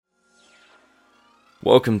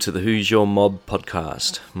Welcome to the Who's Your Mob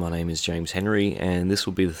podcast. My name is James Henry, and this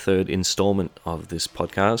will be the third instalment of this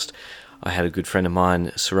podcast. I had a good friend of mine,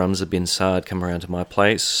 Sermsah Bin Saad, come around to my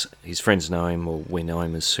place. His friends know him, or we know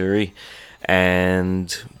him as Suri,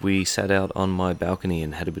 and we sat out on my balcony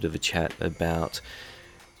and had a bit of a chat about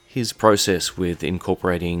his process with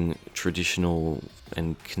incorporating traditional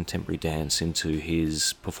and contemporary dance into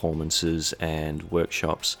his performances and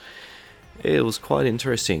workshops. It was quite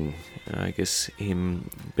interesting. I guess him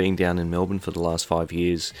being down in Melbourne for the last 5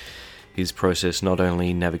 years, his process not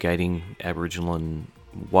only navigating Aboriginal and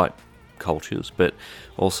white cultures, but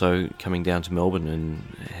also coming down to Melbourne and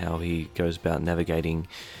how he goes about navigating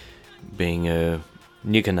being a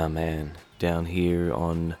Nyikina man down here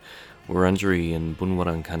on Wurundjeri and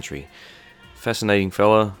Bunwurrung country. Fascinating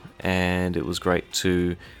fella, and it was great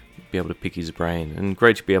to be able to pick his brain, and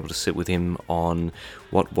great to be able to sit with him on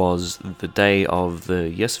what was the day of the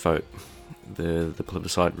yes vote. The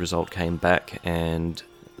plebiscite result came back and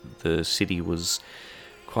the city was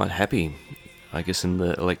quite happy. I guess in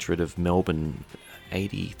the electorate of Melbourne,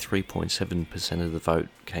 83.7% of the vote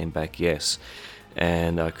came back yes,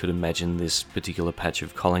 and I could imagine this particular patch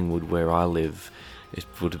of Collingwood where I live, it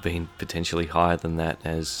would have been potentially higher than that,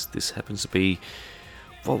 as this happens to be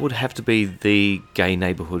what would have to be the gay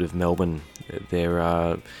neighbourhood of Melbourne. There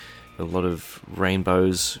are a lot of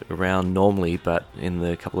rainbows around normally, but in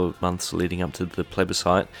the couple of months leading up to the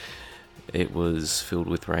plebiscite, it was filled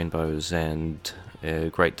with rainbows, and a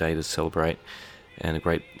great day to celebrate, and a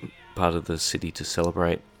great part of the city to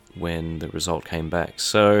celebrate when the result came back.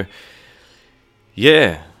 So,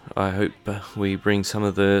 yeah, I hope we bring some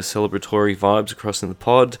of the celebratory vibes across in the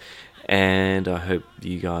pod, and I hope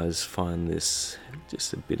you guys find this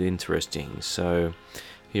just a bit interesting. So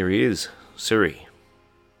here he is, Suri.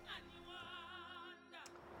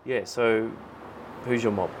 Yeah, so who's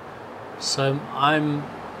your mob? So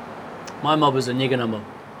my mob is a Nyikina mob.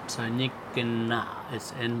 So Nyikina,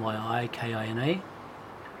 it's Nyikina.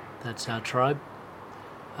 That's our tribe.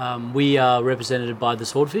 We are represented by the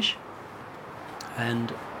swordfish,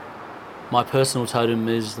 and my personal totem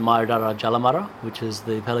is the Mairadara Jalamara, which is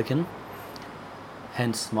the pelican.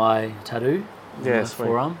 Hence my tattoo on my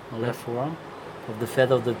forearm, my left forearm, of the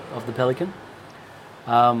feather of the pelican.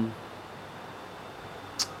 And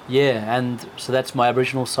so that's my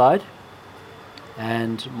Aboriginal side.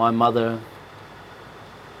 And my mother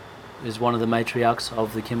is one of the matriarchs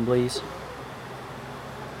of the Kimbleys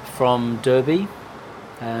from Derby,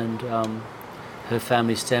 and her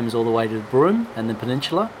family stems all the way to Burren and the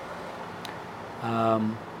Peninsula.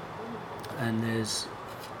 And there's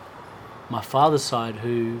my father's side,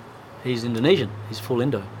 he's Indonesian, he's full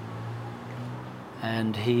Indo,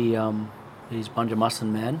 and he's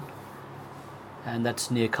Banjarmasin man, and that's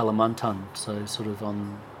near Kalimantan, so sort of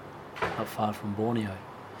not far from Borneo,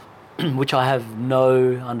 which I have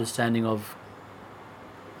no understanding of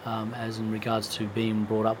as in regards to being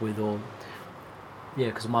brought up with,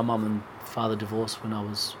 because my mum and father divorced when I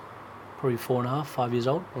was probably 4.5, 5 years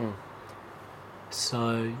old.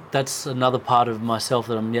 So that's another part of myself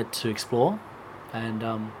that I'm yet to explore, and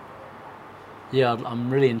I'm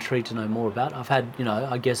really intrigued to know more about. I've had,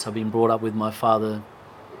 I guess I've been brought up with my father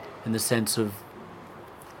in the sense of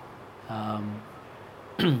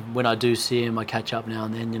when I do see him, I catch up now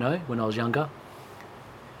and then, when I was younger,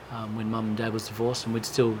 when mum and dad was divorced, and we'd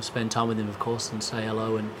still spend time with him, of course, and say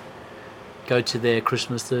hello and go to their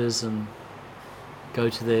Christmases and go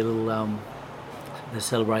to their little their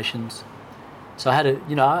celebrations. So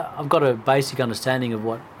I've got a basic understanding of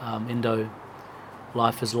what Indo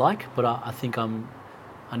life is like, but I think I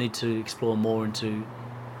need to explore more into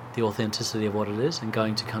the authenticity of what it is and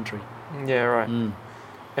going to country. Yeah, right.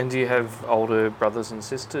 And do you have older brothers and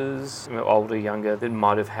sisters, older, younger, that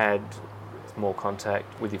might have had more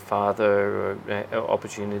contact with your father, or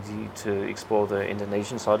opportunity to explore the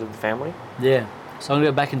Indonesian side of the family? Yeah. So I'm going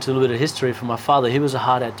to go back into a little bit of history from my father. He was a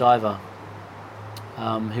hard hat diver.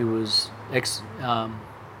 He was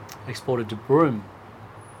exported to Broome,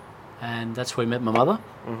 and that's where he met my mother.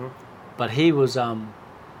 Mm-hmm. But he was,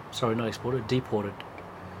 not exported, deported,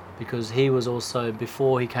 because he was also,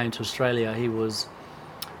 before he came to Australia, he was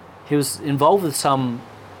involved with some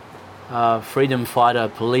freedom fighter,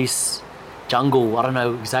 police, jungle, I don't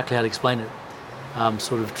know exactly how to explain it,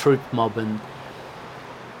 sort of troop mob. And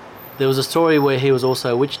there was a story where he was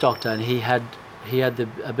also a witch doctor, and he had the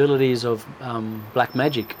abilities of black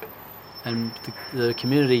magic, and the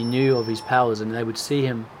community knew of his powers, and they would see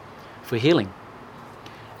him for healing.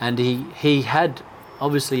 And he had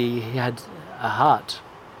a heart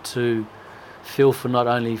to feel for not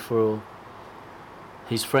only for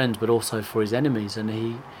his friends but also for his enemies, and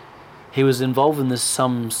he was involved in this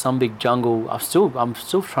some big jungle. I'm still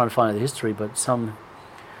trying to find out the history, but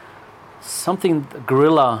something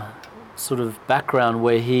guerrilla sort of background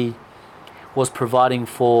where he was providing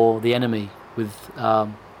for the enemy with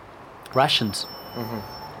rations,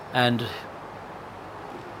 and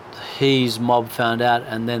his mob found out,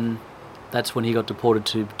 and then that's when he got deported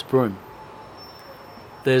to Broome.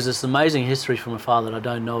 There's this amazing history from my father that I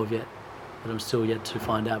don't know of yet, that I'm still yet to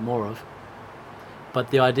find out more of.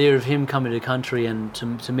 But the idea of him coming to the country and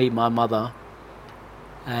to meet my mother,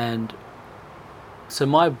 and so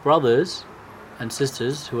my brothers and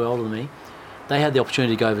sisters who are older than me, they had the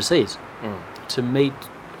opportunity to go overseas to meet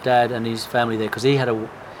Dad and his family there, because he had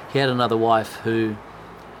another wife who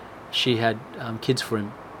she had kids for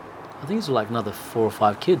him. I think it's like another 4 or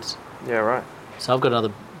 5 kids. Yeah, right. So I've got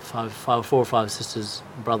another 4 or 5 sisters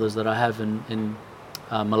and brothers that I have in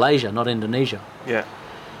Malaysia, not Indonesia. Yeah.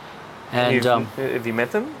 And have you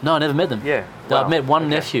met them? No, I never met them. Yeah. Wow. I've met one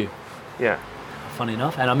nephew. Yeah. Funny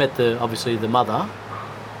enough, and I met obviously the mother.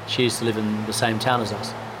 She used to live in the same town as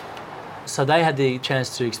us. So they had the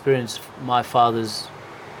chance to experience my father's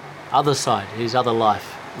other side, his other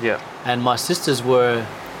life. Yeah. And my sisters were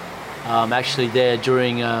actually there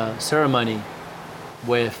during a ceremony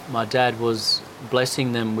where my dad was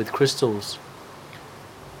blessing them with crystals.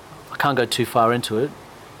 I can't go too far into it.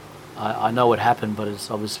 I know what happened, but it's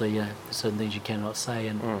obviously, there's certain things you cannot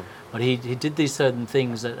say. But he did these certain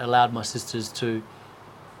things that allowed my sisters to,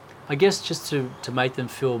 I guess, just to make them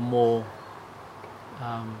feel more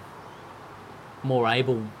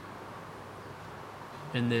able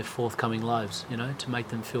in their forthcoming lives, to make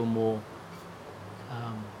them feel more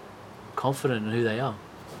confident in who they are.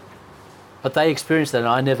 But they experienced that, and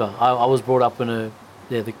I never. I was brought up in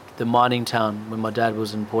the mining town when my dad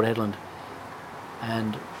was in Port Hedland,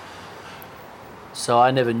 and so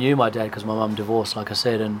I never knew my dad because my mum divorced, like I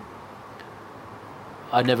said, and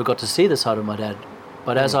I never got to see the side of my dad.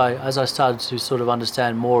 But as I started to sort of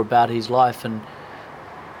understand more about his life and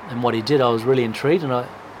what he did, I was really intrigued,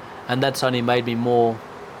 and that's only made me more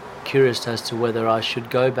curious as to whether I should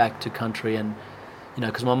go back to country, and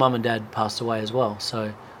because my mum and dad passed away as well,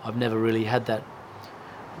 so I've never really had that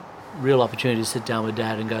real opportunity to sit down with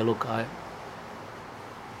Dad and go, look,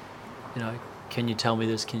 can you tell me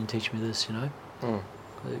this? Can you teach me this?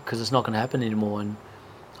 Because it's not going to happen anymore, and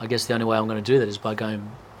I guess the only way I'm going to do that is by going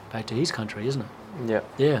back to his country, isn't it? Yeah.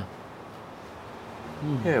 Yeah.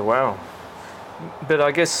 Yeah, wow. But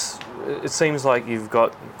I guess it seems like you've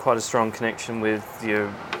got quite a strong connection with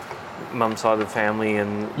your mum's side of the family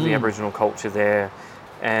and the Aboriginal culture there.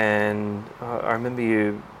 And I remember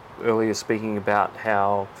you earlier speaking about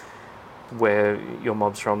how where your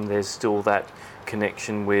mob's from, there's still that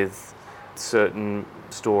connection with certain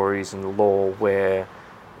stories and the law where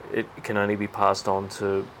it can only be passed on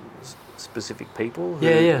to specific people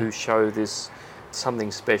who show this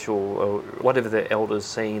something special, or whatever the elders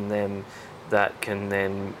see in them that can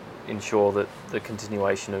then ensure that the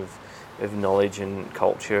continuation of knowledge and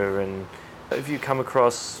culture. And have you come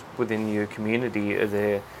across within your community, are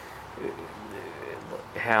there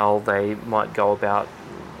how they might go about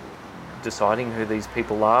deciding who these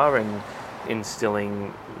people are and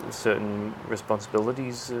instilling certain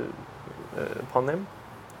responsibilities upon them?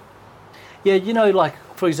 Yeah, like,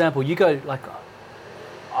 for example, you go, like,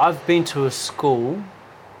 I've been to a school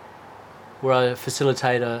where I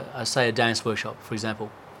facilitate a dance workshop, for example.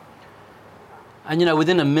 And,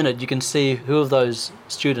 within a minute you can see who of those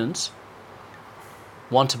students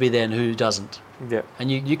want to be there and who doesn't. Yeah.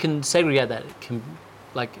 And you can segregate that,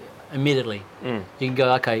 immediately. You can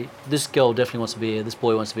go, okay, this girl definitely wants to be here, this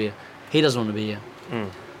boy wants to be here, he doesn't want to be here.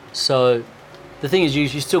 So the thing is, you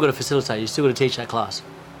still got to facilitate, you still got to teach that class.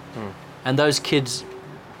 And those kids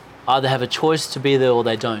either have a choice to be there or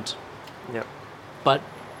they don't. Yep. But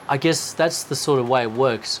I guess that's the sort of way it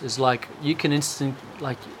works. Is like you can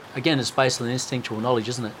again, it's based on instinctual knowledge,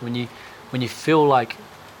 isn't it? When you feel like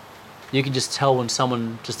you can just tell when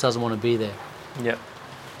someone just doesn't want to be there. Yep.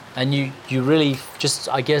 And you really just,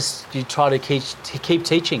 I guess, you try to keep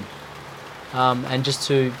teaching, and just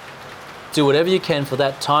to do whatever you can for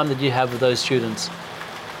that time that you have with those students,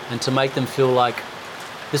 and to make them feel like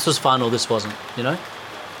this was fun or this wasn't,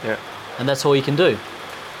 Yeah. And that's all you can do.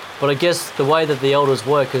 But I guess the way that the elders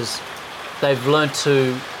work is they've learned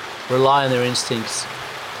to rely on their instincts,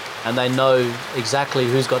 and they know exactly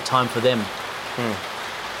who's got time for them.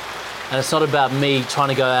 And it's not about me trying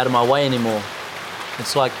to go out of my way anymore.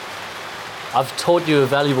 It's like, I've taught you a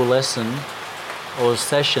valuable lesson or a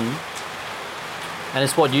session, and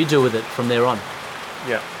it's what you do with it from there on.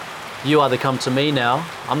 Yeah. You either come to me now,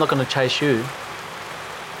 I'm not going to chase you,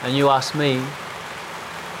 and you ask me,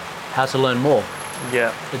 how to learn more.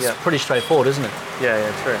 Yeah. It's pretty straightforward, isn't it?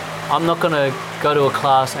 Yeah, true. I'm not going to go to a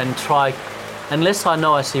class and try, unless I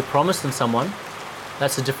know I see promise in someone,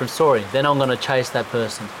 that's a different story. Then I'm going to chase that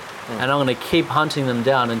person. And I'm going to keep hunting them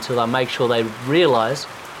down until I make sure they realise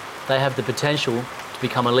they have the potential to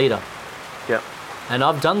become a leader. Yeah. And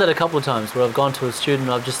I've done that a couple of times where I've gone to a student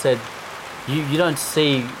and I've just said, you don't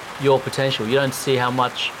see your potential. You don't see how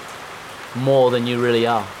much more than you really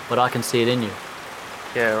are, but I can see it in you.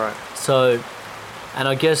 Yeah, right. So, and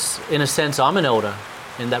I guess in a sense I'm an elder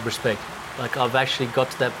in that respect. Like I've actually got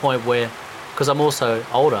to that point where, because I'm also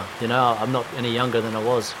older, you know, I'm not any younger than I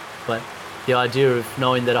was, but the idea of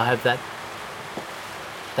knowing that I have that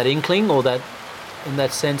inkling, or that, in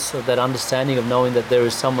that sense of that understanding of knowing that there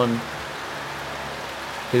is someone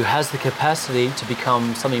who has the capacity to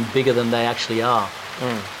become something bigger than they actually are.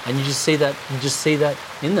 And you just see that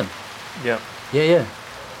in them. Yeah. Yeah.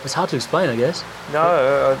 It's hard to explain, I guess.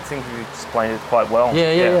 No, I think you explained it quite well.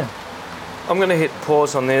 Yeah. I'm going to hit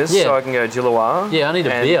pause on this so I can go Jillawa. Yeah, I need a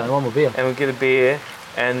beer. I want a beer. And we'll get a beer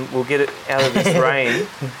and we'll get it out of this rain.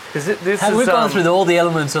 We've gone through all the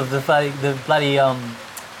elements of the bloody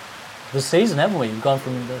the season, haven't we? We've gone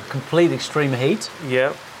from the complete extreme heat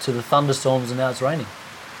to the thunderstorms, and now it's raining.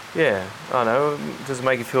 Yeah, I know. Does it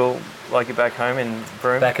make you feel like you're back home in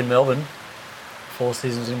Broome? Back in Melbourne. 4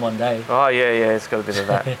 seasons in one day. Oh, yeah, it's got a bit of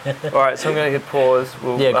that. All right, so I'm going to hit pause.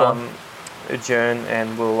 We'll adjourn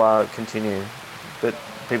and we'll continue. But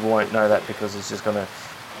people won't know that because it's just going to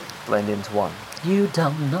blend into one. You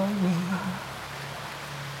don't know me.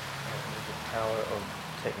 The power of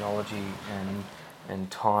technology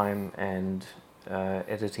and time and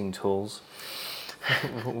editing tools.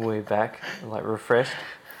 We're back, like refreshed.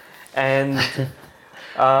 And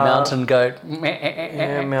Mountain Goat.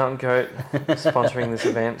 Yeah, Mountain Goat sponsoring this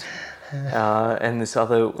event. And this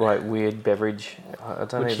other like weird beverage. I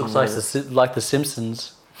don't Which even looks know. like the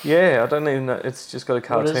Simpsons. Yeah, I don't even know. It's just got a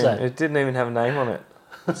cartoon. What is that? It didn't even have a name on it.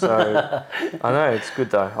 So I know it's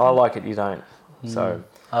good though. I like it. You don't. So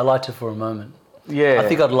I liked it for a moment. Yeah. I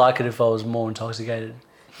think I'd like it if I was more intoxicated.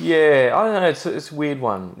 Yeah, I don't know. It's a weird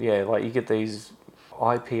one. Yeah, like you get these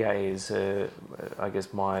IPAs. I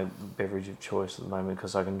guess my beverage of choice at the moment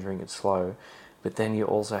because I can drink it slow. But then you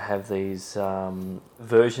also have these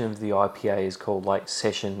version of the IPAs called like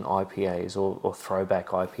session IPAs or throwback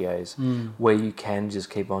IPAs, where you can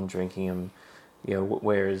just keep on drinking them. You know,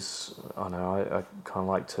 whereas I kind of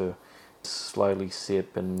like to slowly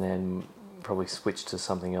sip and then probably switch to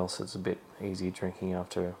something else that's a bit easier drinking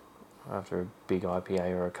after a big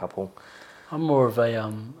IPA or a couple. I'm more of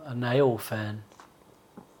an ale fan.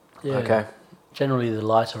 Yeah. Okay. Generally the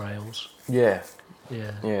lighter ales. Yeah.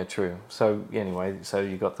 Yeah. Yeah, true. So anyway, so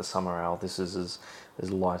you got the summer ale. This is as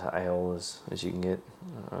lighter ale as you can get,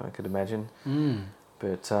 I could imagine.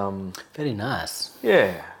 But very nice.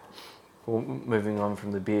 Yeah. Well, moving on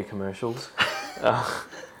from the beer commercials,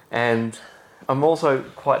 and I'm also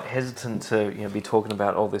quite hesitant to be talking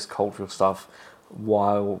about all this cultural stuff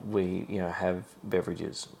while we have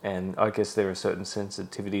beverages, and I guess there are certain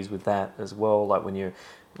sensitivities with that as well. Like when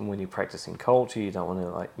you're practicing culture, you don't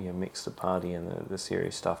want to mix the party and the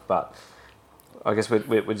serious stuff. But I guess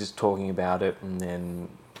we're just talking about it, and then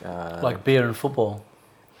like beer and football.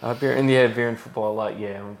 Beer and football.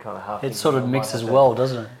 I'm kind of half. It sort of mixes well,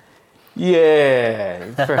 doesn't it?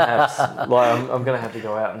 Yeah, perhaps. I'm going to have to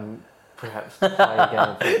go out and perhaps play a game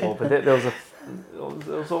of football. But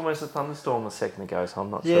there was almost a thunderstorm a second ago, so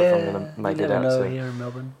I'm not sure if I'm going to make it out. You never know here in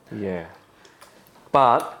Melbourne. Yeah.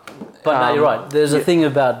 But no, you're right. There's a thing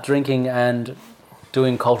about drinking and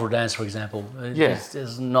doing cultural dance, for example. It just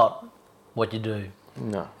is not what you do.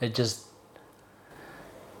 No. It just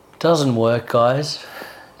doesn't work, guys.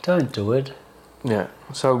 Don't do it. Yeah.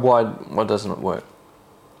 So why doesn't it work?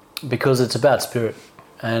 Because it's about spirit.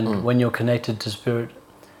 And when you're connected to spirit,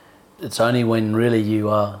 it's only when really you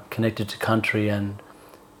are connected to country and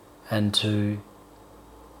to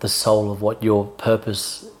the soul of what your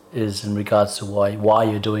purpose is in regards to why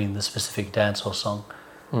you're doing the specific dance or song.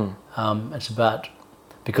 It's about,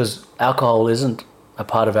 because alcohol isn't a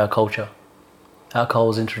part of our culture.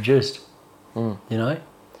 Alcohol is introduced,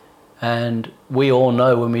 and we all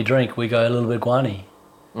know when we drink we go a little bit guani,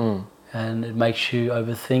 and it makes you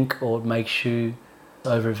overthink, or it makes you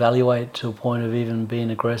over-evaluate to a point of even being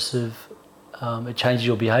aggressive. It changes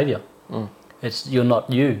your behaviour. You're not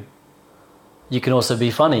you. You can also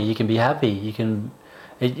be funny, you can be happy, you can.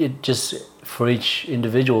 It just, for each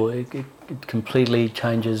individual, it completely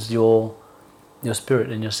changes your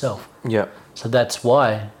spirit and yourself. Yeah. So that's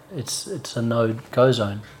why it's a no-go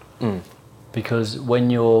zone. Because when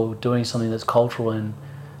you're doing something that's cultural and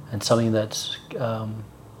something that's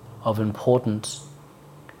of importance,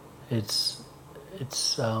 it's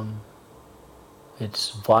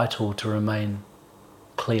vital to remain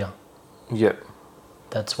clear. Yep.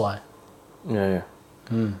 That's why. Yeah.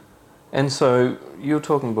 And so you were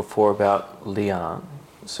talking before about lian.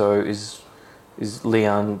 So is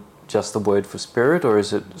lian just the word for spirit, or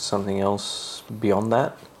is it something else beyond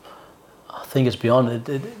that? I think it's beyond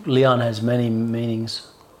it. Lian has many meanings.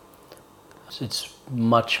 It's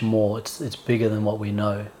much more. It's bigger than what we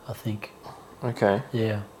know, I think. Okay.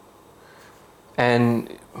 Yeah.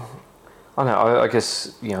 And I know. I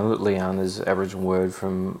guess lian is an Aboriginal word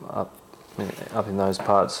from up in those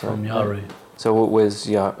parts. From Yaru. So where's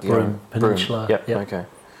Broome Peninsula. Yep. Okay.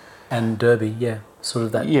 And Derby. Yeah. Sort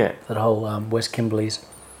of that. Yeah. That whole West Kimberleys.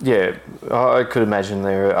 Yeah. I could imagine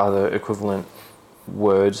there are other equivalent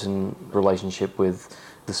words in relationship with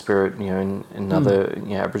the spirit, in other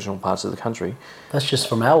Aboriginal parts of the country. That's just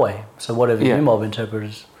from our way. So whatever you mob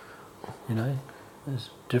interpreters, there's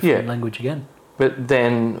different language again. But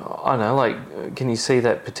then, I don't know, can you see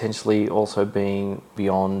that potentially also being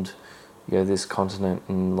beyond, this continent?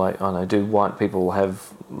 And do white people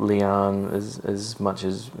have lian as much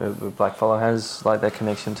as a blackfellow has, that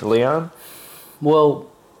connection to lian? Well,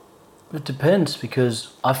 it depends,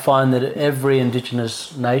 because I find that every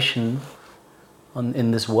indigenous nation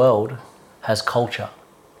in this world has culture.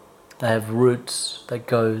 They have roots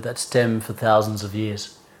that stem for thousands of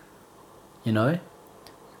years,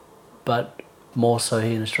 But more so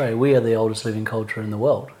here in Australia, we are the oldest living culture in the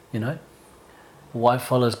world,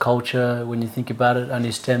 Whitefellas' culture, when you think about it,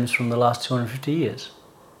 only stems from the last 250 years.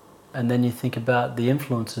 And then you think about the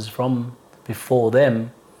influences from before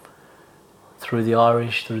them, through the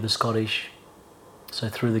Irish, through the Scottish, so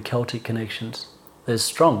through the Celtic connections. They're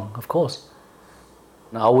strong, of course.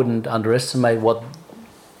 Now, I wouldn't underestimate what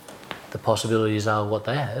the possibilities are, what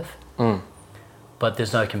they have, but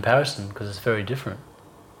there's no comparison because it's very different.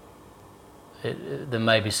 There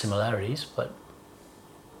may be similarities, but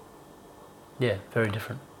very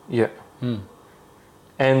different. Yeah.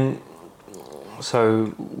 And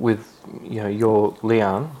so with your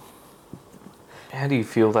lian, how do you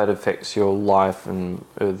feel that affects your life and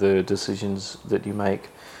the decisions that you make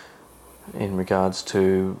in regards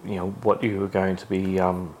to what you are going to be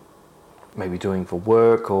maybe doing for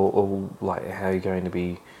work, or how you're going to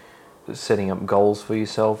be setting up goals for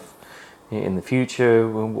yourself in the future,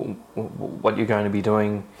 what you're going to be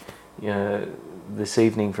doing this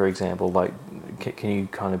evening, for example? Can you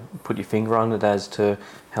kind of put your finger on it as to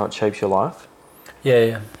how it shapes your life?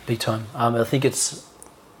 Yeah, big time. I think it's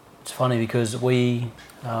funny because we,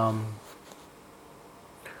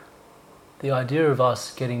 the idea of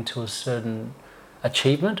us getting to a certain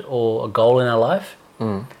achievement or a goal in our life,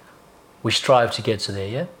 we strive to get to there,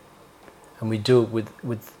 yeah? And we do it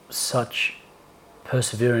with such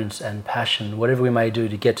perseverance and passion, whatever we may do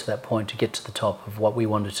to get to that point, to get to the top of what we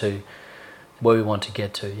wanted to, where we want to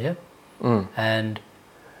get to, yeah? And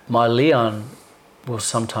my lian will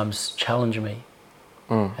sometimes challenge me,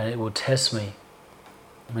 and it will test me.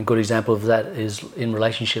 A good example of that is in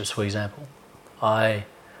relationships, for example. I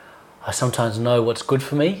sometimes know what's good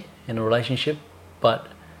for me in a relationship,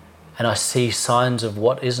 and I see signs of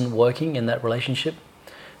what isn't working in that relationship,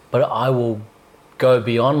 but I will go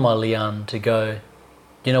beyond my lian to go,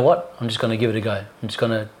 you know what? I'm just going to give it a go. I'm just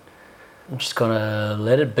going to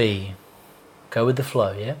let it be, go with the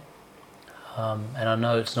flow, yeah? And I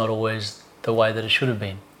know it's not always the way that it should have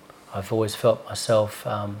been. I've always felt myself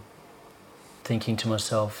thinking to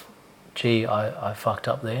myself, gee, I fucked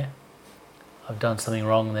up there. I've done something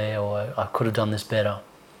wrong there, or I could have done this better,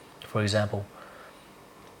 for example.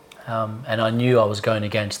 And I knew I was going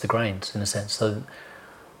against the grains, in a sense.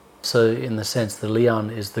 So in the sense, the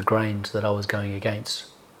lian is the grains that I was going against.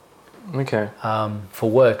 Okay. For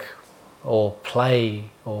work or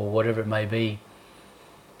play or whatever it may be,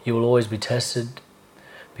 you will always be tested,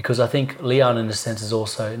 because I think lian, in a sense, is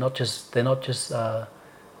also they're not just a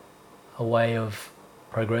way of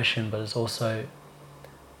progression, but it's also,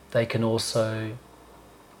 they can also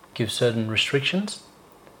give certain restrictions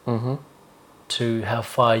to how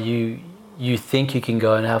far you think you can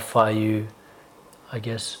go and how far you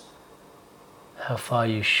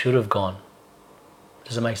should have gone.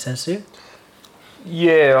 Does it make sense to you?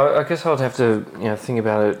 Yeah, I guess I'd have to think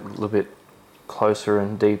about it a little bit closer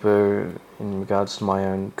and deeper in regards to my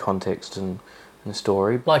own context and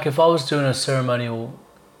story. Like if I was doing a ceremonial,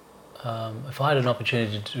 if I had an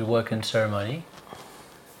opportunity to work in ceremony,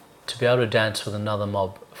 to be able to dance with another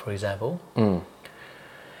mob, for example,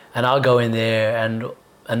 and I'll go in there and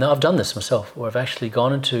I've done this myself, where I've actually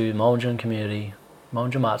gone into Mulunjum community,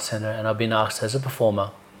 Mulunjum Arts Centre, and I've been asked as a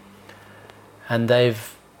performer, and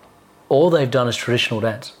they've all they've done is traditional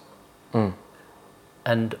dance.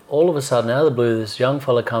 And all of a sudden, out of the blue, this young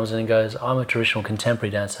fella comes in and goes, I'm a traditional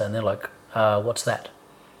contemporary dancer. And they're like, what's that?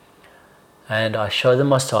 And I show them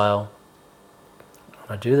my style.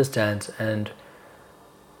 I do this dance, and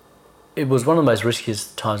it was one of the most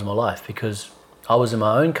riskiest times of my life, because I was in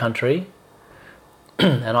my own country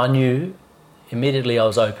and I knew immediately I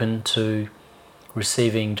was open to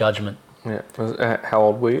receiving judgment. Yeah. How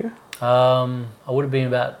old were you? I would have been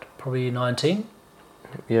about probably 19.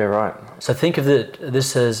 Yeah, right. So think of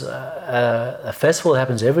this as a festival that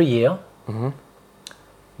happens every year,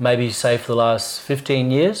 maybe say for the last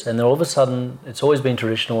 15 years, and then all of a sudden it's always been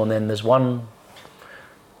traditional, and then there's one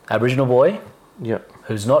Aboriginal boy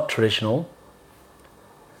who's not traditional,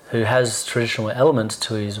 who has traditional elements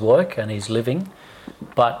to his work and his living,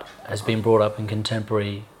 but has been brought up in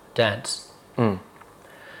contemporary dance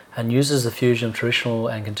and uses the fusion of traditional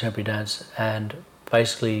and contemporary dance and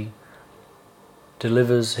basically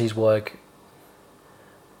delivers his work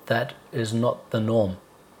that is not the norm.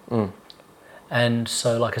 And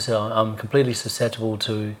so, like I said, I'm completely susceptible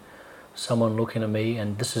to someone looking at me,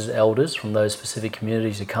 and this is elders from those specific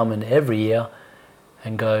communities who come in every year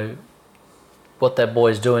and go, what that boy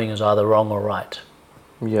is doing is either wrong or right.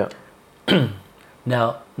 Yeah.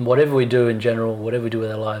 Now, whatever we do in general, whatever we do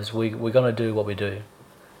with our lives, we're going to do what we do.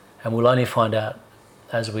 And we'll only find out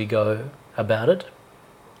as we go about it,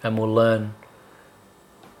 and we'll learn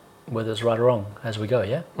whether it's right or wrong as we go,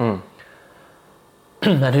 yeah?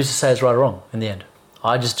 And who's to say it's right or wrong in the end?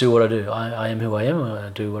 I just do what I do. I am who I am, and I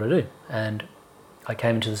do what I do. And I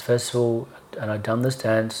came into this festival and I'd done this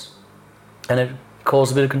dance, and it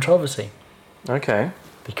caused a bit of controversy. Okay.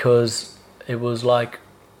 Because it was like,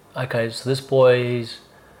 okay, so this boy,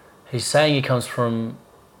 he's saying he comes from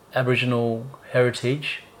Aboriginal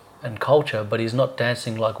heritage and culture, but he's not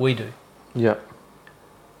dancing like we do. Yeah.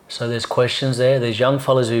 So there's questions there. There's young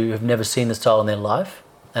fellas who have never seen the style in their life,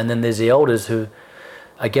 and then there's the elders who,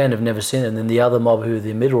 again, have never seen it, and then the other mob, who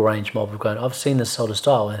the middle range mob, have gone, I've seen this sort of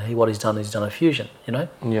style, and what he's done a fusion, you know?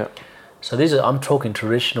 Yeah. So I'm talking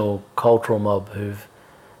traditional cultural mob who've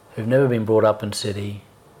never been brought up in city,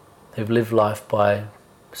 who've lived life by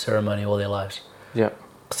ceremony all their lives. Yeah.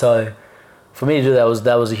 So for me to do that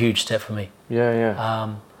was a huge step for me. Yeah,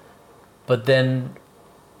 yeah. But then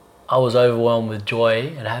I was overwhelmed with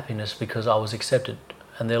joy and happiness because I was accepted,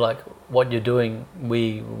 and they're like, what you're doing,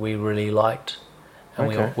 we really liked, and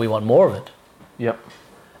we want more of it. Yep.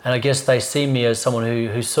 And I guess they see me as someone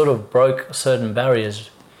who sort of broke certain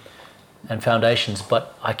barriers and foundations,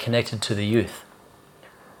 but I connected to the youth.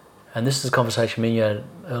 And this is a conversation me and you had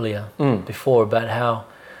earlier before about how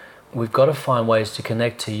we've got to find ways to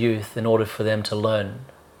connect to youth in order for them to learn.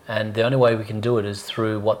 And the only way we can do it is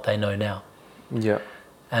through what they know now. Yeah.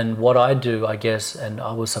 And what I do, I guess, and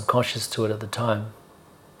I was subconscious to it at the time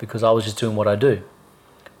because I was just doing what I do.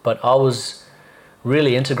 But I was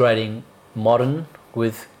really integrating modern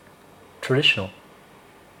with traditional.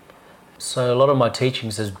 So a lot of my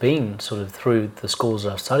teachings has been sort of through the schools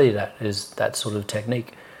that I've studied at, is that sort of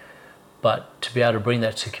technique. But to be able to bring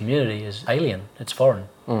that to community is alien, it's foreign.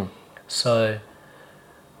 So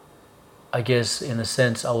I guess in a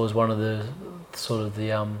sense I was one of the sort of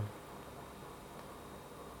the,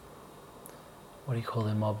 what do you call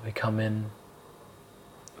them, mob, who come in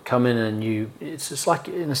and it's just like,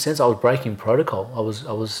 in a sense I was breaking protocol. I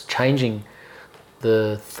was changing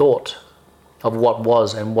the thought of what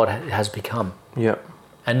was and what it has become. Yeah.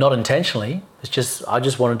 And not intentionally, it's just, I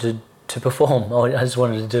just wanted to perform. I just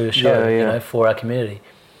wanted to do a show, you know, for our community.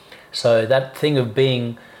 So that thing of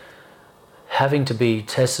having to be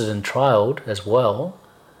tested and trialed as well,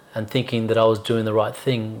 and thinking that I was doing the right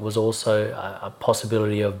thing, was also a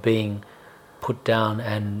possibility of being put down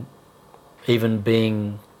and even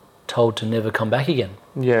being told to never come back again.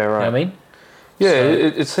 Yeah, right. You know what I mean? Yeah,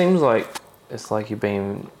 So, it seems like it's like you're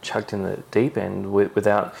being chucked in the deep end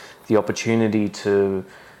without the opportunity to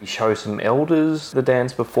show some elders the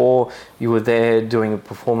dance before you were there doing a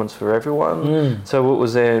performance for everyone. So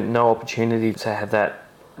was there no opportunity to have that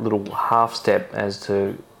little half step as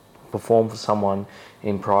to perform for someone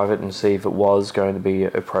in private and see if it was going to be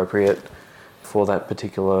appropriate for that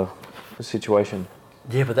particular situation?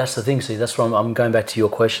 Yeah, but that's the thing. See, that's why I'm going back to your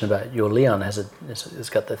question about your Leon. It's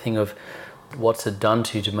got the thing of what's it done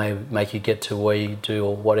to you to make you get to where you do,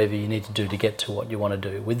 or whatever you need to do to get to what you want to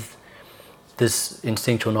do with this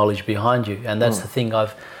instinctual knowledge behind you. And that's the thing. I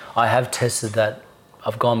have tested that.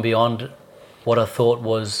 I've gone beyond what I thought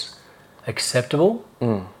was acceptable.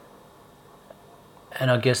 And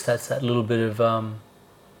I guess that's that little bit of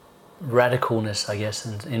radicalness, I guess,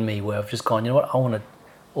 in me, where I've just gone, you know what, I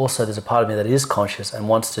also there's a part of me that is conscious and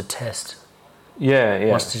wants to test. Yeah.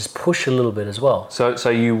 Wants to just push a little bit as well. So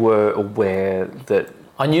you were aware that...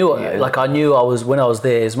 I knew I was, when I was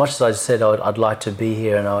there, as much as I said I'd like to be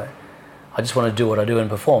here and I just want to do what I do and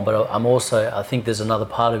perform, but I think there's another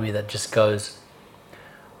part of me that just goes,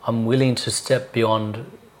 I'm willing to step beyond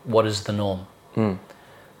what is the norm.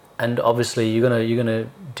 And obviously you're gonna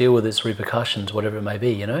deal with its repercussions, whatever it may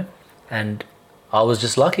be, you know? And I was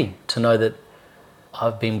just lucky to know that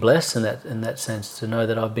I've been blessed in that sense, to know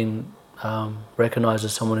that I've been recognized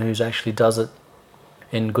as someone who's actually does it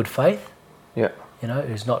in good faith. Yeah. You know,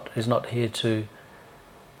 who's not here to,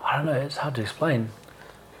 I don't know, it's hard to explain.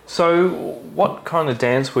 So what kind of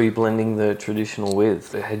dance were you blending the traditional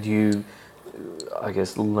with? Had you, I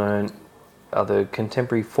guess, learned other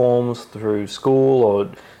contemporary forms through school,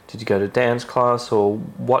 or did you go to dance class, or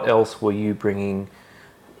what else were you bringing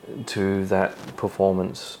to that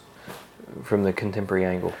performance from the contemporary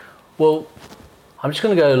angle? Well, I'm just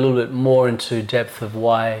going to go a little bit more into depth of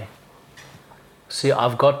why. See,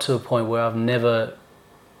 I've got to a point where I've never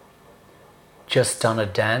just done a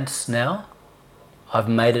dance now. I've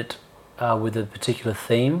made it with a particular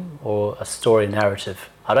theme or a story narrative.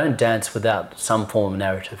 I don't dance without some form of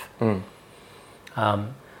narrative.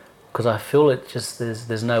 Because I feel it just,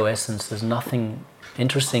 there's no essence, there's nothing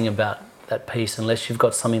interesting about that piece unless you've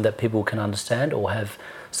got something that people can understand or have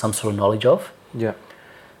some sort of knowledge of. Yeah.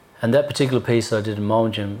 And that particular piece I did in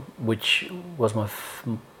Moulmein, which was my,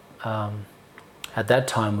 at that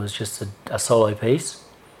time was just a solo piece.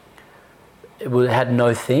 It had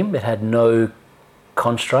no theme, it had no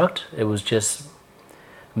construct, it was just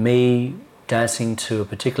me dancing to a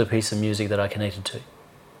particular piece of music that I connected to.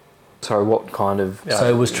 Sorry, what kind of so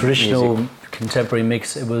it was traditional music? Contemporary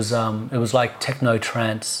mix. It was like techno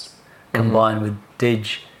trance combined with dig,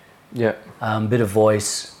 bit of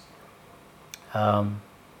voice,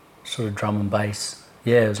 sort of drum and bass.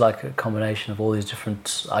 Yeah, it was like a combination of all these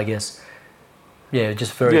different, I guess. Yeah,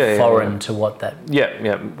 just very foreign to what that.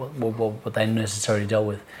 What they necessarily dealt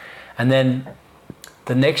with, and then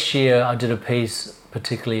the next year I did a piece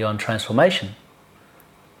particularly on transformation,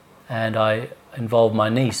 and I involved my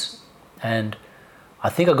niece. And I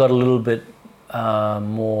think I got a little bit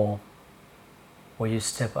more where you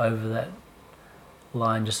step over that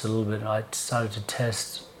line just a little bit. I started to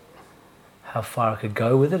test how far I could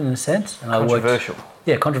go with it in a sense. And controversial.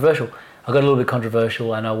 Controversial. I got a little bit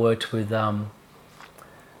controversial, and I worked with the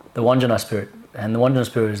Wandjina spirit. And the Wandjina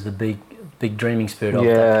spirit is the big dreaming spirit of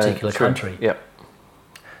that particular country. Yeah.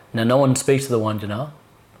 Now, no one speaks to the Wandjina,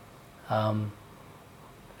 and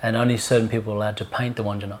only certain people are allowed to paint the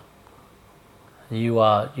Wandjina. You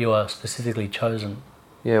are specifically chosen.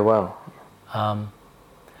 Yeah, wow.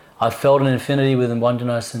 I've felt an affinity with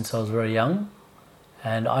Wandjina since I was very young,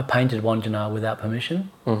 and I painted Wandjina without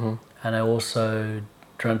permission. And I also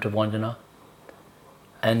dreamt of Wandjina.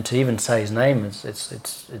 And to even say his name, it's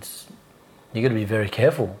you got to be very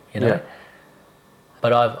careful, you know. Yeah.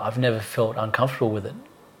 But I've never felt uncomfortable with it.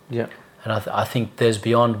 Yeah. And I think there's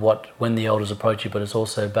beyond when the elders approach you, but it's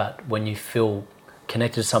also about when you feel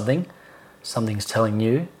connected to something. Something's telling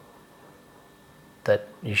you that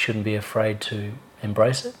you shouldn't be afraid to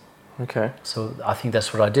embrace it. Okay. So I think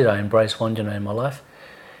that's what I did. I embraced Wandjina in my life.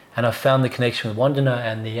 And I found the connection with Wandjina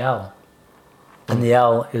and the owl. And the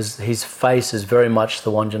owl, his face is very much the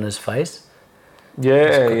Wandjina's face.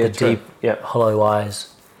 Yeah, the deep, hollow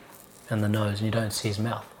eyes and the nose, and you don't see his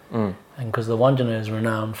mouth. And because the Wandjina is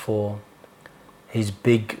renowned for his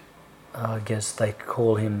big, I guess they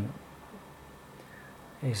call him,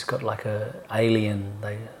 he's got like a alien,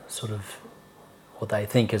 they sort of, what they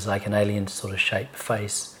think is like an alien sort of shaped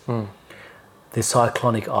face. The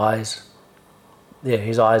cyclonic eyes,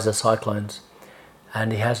 his eyes are cyclones,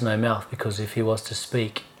 and he has no mouth because if he was to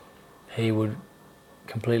speak, he would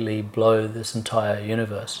completely blow this entire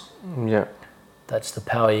universe. Yeah. That's the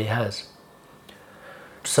power he has.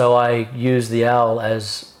 So I use the owl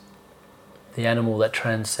as the animal that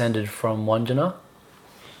transcended from Wandjina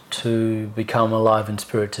to become alive in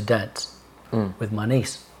spirit to dance with my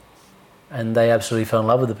niece. And they absolutely fell in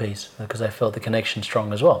love with the piece because they felt the connection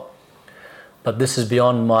strong as well. But this is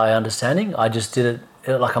beyond my understanding. I just did it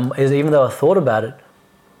like even though I thought about it,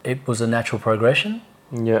 it was a natural progression.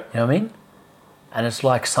 Yeah. You know what I mean? And it's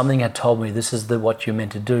like something had told me this is what you're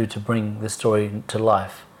meant to do to bring the story to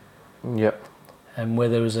life. Yeah. And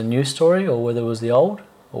whether it was a new story or whether it was the old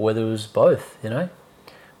or whether it was both, you know.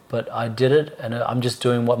 But I did it, and I'm just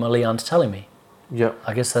doing what my Leon's telling me. Yeah.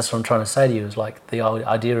 I guess that's what I'm trying to say to you, is like the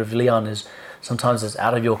idea of Leon is sometimes it's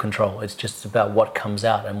out of your control. It's just about what comes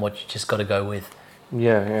out and what you just got to go with.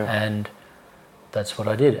 Yeah. And that's what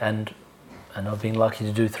I did. And and I've been lucky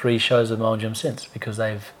to do 3 shows at my own gym since, because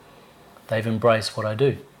they've embraced what I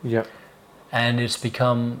do. Yep. And it's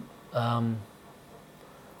become, I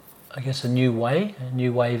guess, a new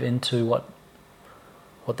wave into what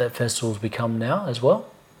that festival's become now as well.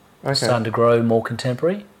 Okay. It's starting to grow more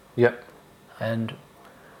contemporary. Yep. And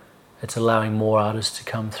it's allowing more artists to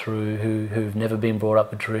come through who've never been brought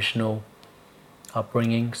up with traditional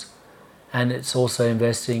upbringings. And it's also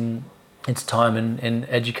investing its time in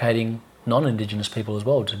educating non-Indigenous people as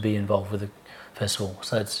well to be involved with the festival.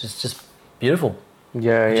 So it's just beautiful.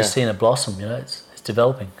 Yeah. Just seeing it blossom, it's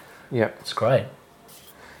developing. Yeah. It's great.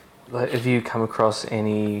 Have you come across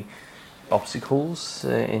any obstacles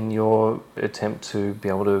in your attempt to be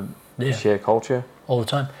able to share culture? All the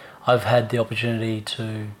time. I've had the opportunity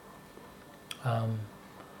to,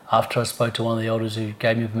 after I spoke to one of the elders who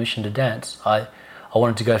gave me permission to dance, I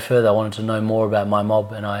wanted to go further. I wanted to know more about my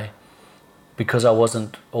mob, and because I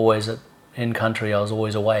wasn't always in country, I was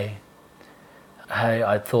always away.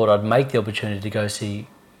 I thought I'd make the opportunity to go see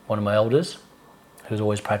one of my elders, who was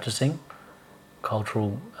always practicing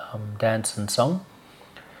cultural dance and song.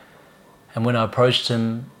 And when I approached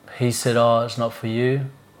him, he said, "Oh, it's not for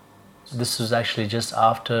you." This was actually just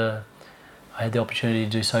after I had the opportunity to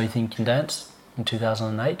do So You Think You Can Dance in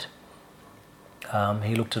 2008.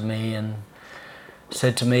 He looked at me and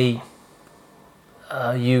said to me,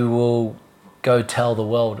 "You will go tell the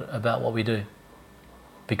world about what we do,"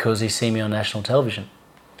 because he's seen me on national television.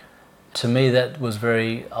 To me, I was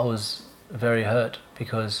very hurt,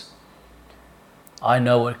 because I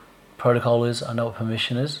know what protocol is, I know what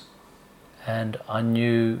permission is, and I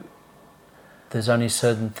knew there's only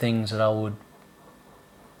certain things that I would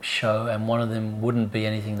show, and one of them wouldn't be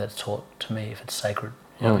anything that's taught to me if it's sacred.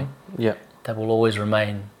 You know what I mean? Yeah. That will always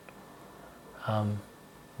remain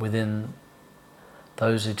within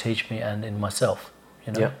those who teach me and in myself,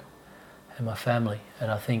 Yeah. and my family. And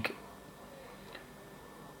I think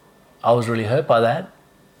I was really hurt by that.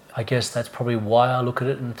 I guess that's probably why I look at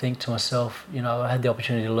it and think to myself, I had the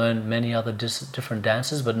opportunity to learn many other different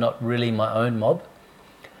dances, but not really my own mob.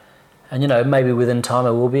 And, maybe within time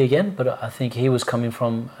I will be again, but I think he was coming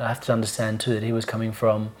from, I have to understand too, that he was coming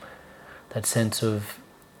from that sense of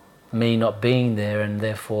me not being there, and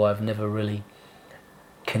therefore I've never really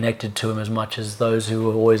connected to him as much as those who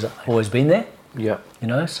have always been there. Yeah.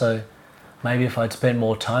 So maybe if I'd spent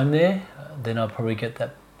more time there, then I'd probably get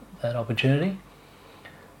that opportunity.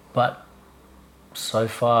 But so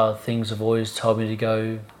far, things have always told me to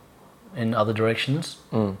go in other directions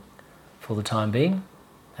for the time being.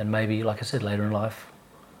 And maybe, like I said, later in life,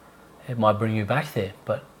 it might bring you back there.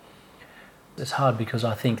 But it's hard, because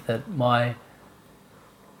I think that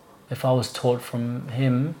if I was taught from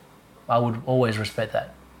him, I would always respect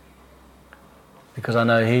that. Because I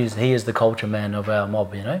know he is the culture man of our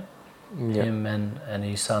mob, Yep. Him and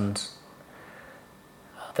his sons.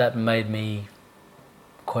 That made me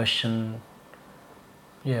question,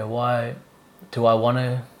 why do I want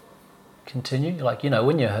to continue? Like,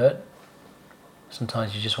 when you're hurt,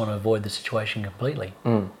 sometimes you just want to avoid the situation completely.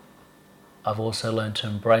 I've also learned to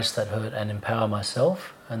embrace that hurt and empower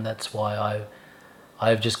myself, and that's why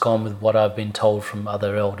I've just gone with what I've been told from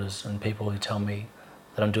other elders and people who tell me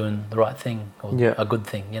that I'm doing the right thing, or a good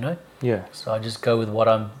thing, Yeah. So I just go with what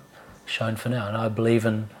I'm shown for now, and I believe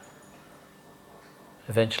in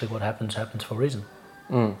eventually what happens for a reason.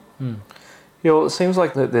 Yeah, well, it seems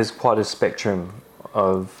like that there's quite a spectrum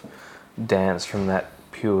of dance, from that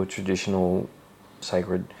pure traditional,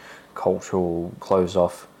 sacred, cultural,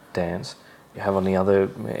 closed-off dance. You have on the other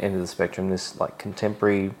end of the spectrum this like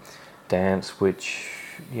contemporary dance, which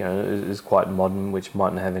is quite modern, which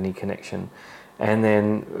mightn't have any connection. And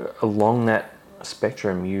then along that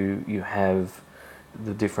spectrum, you have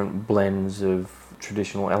the different blends of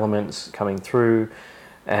traditional elements coming through,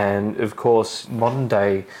 and of course, modern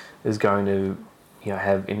day is going to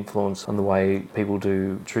have influence on the way people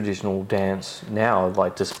do traditional dance now.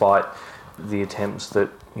 Like, despite the attempts that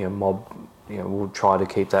mob will try to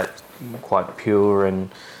keep that quite pure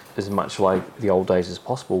and as much like the old days as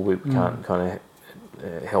possible, we can't kind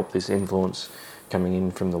of help this influence coming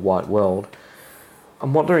in from the white world.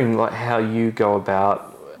 I'm wondering, like, how you go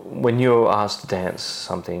about when you're asked to dance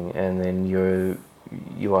something, and then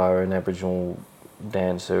you are an Aboriginal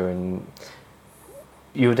dancer and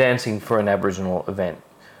you're dancing for an Aboriginal event.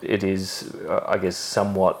 It is, I guess,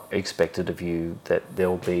 somewhat expected of you that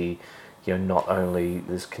there'll be, not only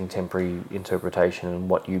this contemporary interpretation and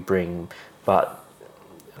what you bring, but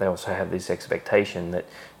they also have this expectation that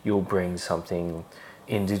you'll bring something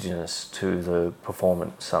Indigenous to the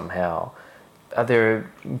performance somehow. Are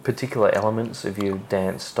there particular elements of your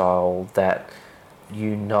dance style that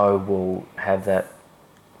you know will have that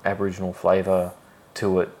Aboriginal flavour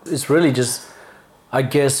to it? It's really just, I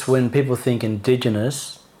guess when people think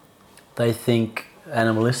Indigenous, they think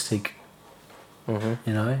animalistic, you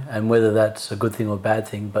know, and whether that's a good thing or a bad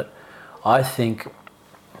thing. But I think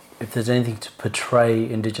if there's anything to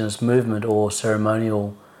portray Indigenous movement or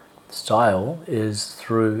ceremonial style is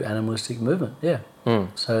through animalistic movement, yeah.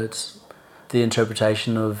 So it's the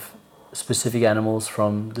interpretation of specific animals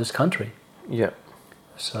from this country. Yeah.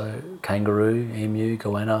 So kangaroo, emu,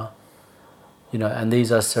 goanna, you know, and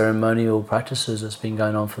these are ceremonial practices that's been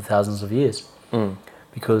going on for thousands of years.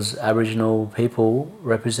 Because Aboriginal people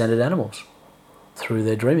represented animals through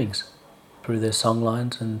their dreamings, through their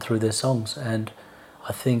songlines and through their songs. And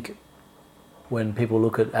I think when people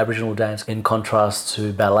look at Aboriginal dance in contrast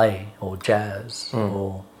to ballet or jazz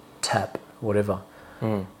or tap, whatever,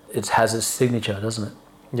 it has its signature, doesn't it?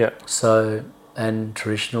 Yeah. So, and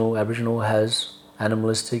traditional Aboriginal has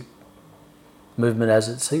animalistic movement as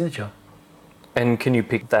its signature. And can you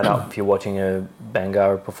pick that up if you're watching a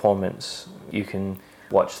Bangarra performance? You can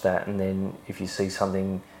watch that, and then if you see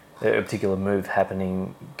something, a particular move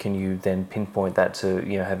happening, can you then pinpoint that to,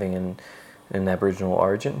 you know, having an Aboriginal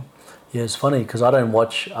origin? Yeah, it's funny because I don't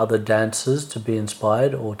watch other dances to be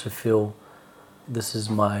inspired or to feel this is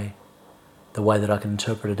the way that I can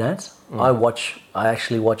interpret a dance. I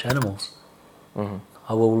actually watch animals.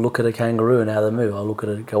 I will look at a kangaroo and how they move. I'll look at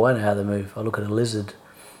a goanna, how they move. I look at a lizard.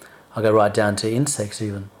 I go right down to insects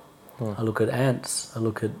even. I look at ants. I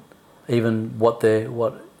look at even what the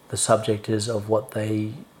subject is of what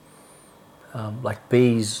they, like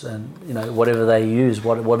bees and, you know, whatever they use,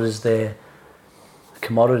 what is their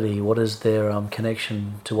commodity, what is their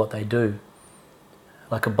connection to what they do.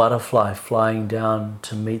 Like a butterfly flying down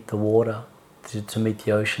to meet the water, to meet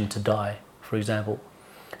the ocean, to die, for example.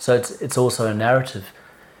 So it's also a narrative.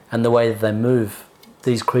 And the way that they move,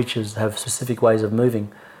 these creatures have specific ways of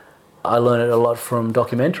moving. I learn it a lot from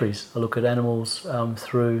documentaries. I look at animals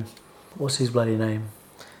through, what's his bloody name?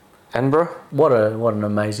 Attenborough? What an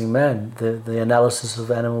amazing man. The analysis of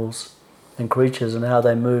animals and creatures and how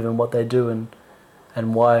they move and what they do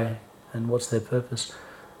and why and what's their purpose.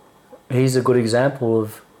 He's a good example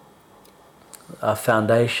of a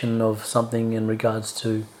foundation of something in regards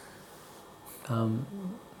to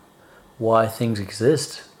why things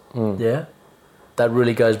exist. Yeah, that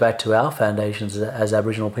really goes back to our foundations as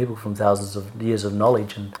Aboriginal people from thousands of years of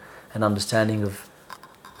knowledge and understanding of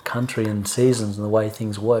country and seasons and the way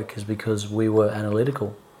things work is because we were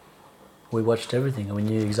analytical. We watched everything and we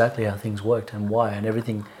knew exactly how things worked and why, and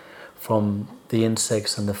everything from the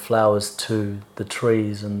insects and the flowers to the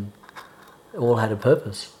trees, and it all had a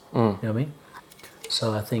purpose. You know what I mean?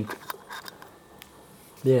 So I think,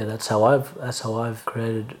 yeah, that's how I've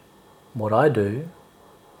created what I do,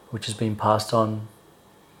 which has been passed on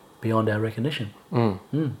beyond our recognition.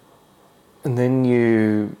 And then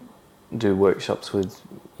you do workshops with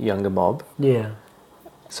younger mob. Yeah.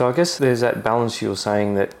 So I guess there's that balance you were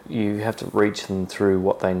saying that you have to reach them through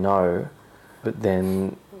what they know, but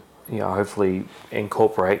then, you know, hopefully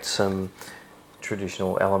incorporate some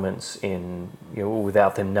traditional elements in, you know,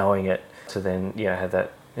 without them knowing it, to then, you know, have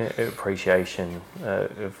that appreciation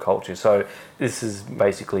of culture. So this is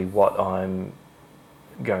basically what I'm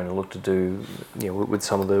going to look to do, you know, with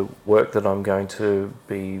some of the work that I'm going to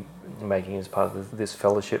be making as part of this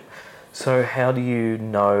fellowship. So how do you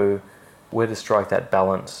know where to strike that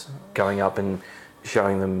balance, going up and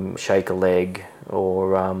showing them shake a leg,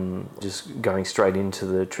 or just going straight into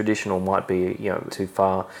the traditional might be, you know, too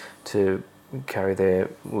far to carry their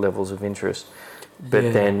levels of interest.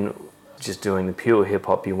 But then just doing the pure hip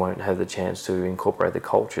hop, you won't have the chance to incorporate the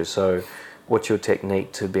culture. So what's your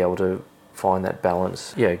technique to be able to find that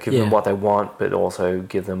balance? Yeah, give them what they want, but also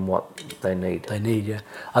give them what they need.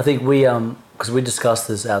 I think we, because we discussed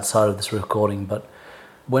this outside of this recording, but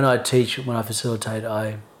when I teach, when I facilitate,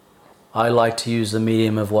 I like to use the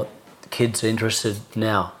medium of what kids are interested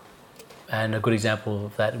now. And a good example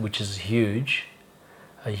of that, which is a huge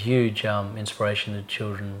inspiration to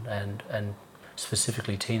children and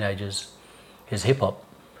specifically teenagers, is hip-hop.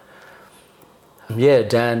 Yeah,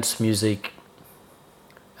 dance, music,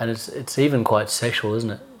 and it's even quite sexual, isn't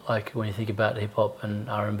it? Like when you think about hip-hop and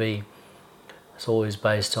R&B, it's always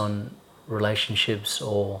based on relationships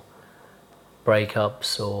or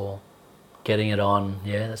breakups or getting it on,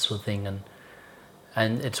 that sort of thing,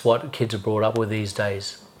 and it's what kids are brought up with these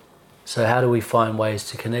days. So how do we find ways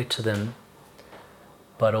to connect to them,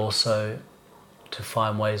 but also to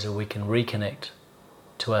find ways that we can reconnect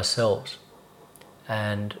to ourselves?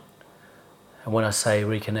 And when I say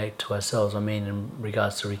reconnect to ourselves, I mean in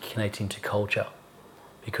regards to reconnecting to culture,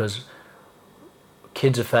 because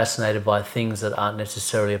kids are fascinated by things that aren't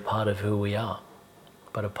necessarily a part of who we are,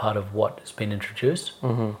 but a part of what has been introduced.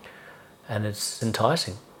 And it's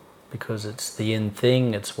enticing because it's the in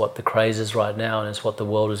thing, it's what the craze is right now, and it's what the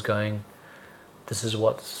world is going, this is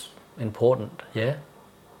what's important, yeah?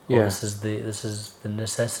 Or this is the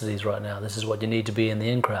necessities right now. This is what you need to be in the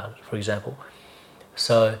in crowd, for example.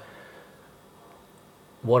 So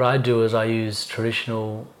what I do is I use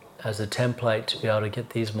traditional as a template to be able to get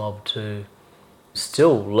these mob to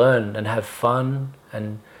still learn and have fun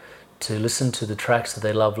and to listen to the tracks that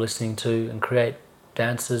they love listening to and create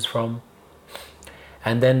dances from.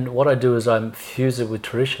 And then what I do is I fuse it with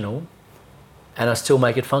traditional and I still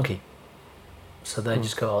make it funky. So they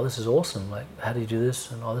just go, oh, this is awesome. Like, how do you do this?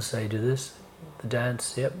 And oh, this is how you do this. The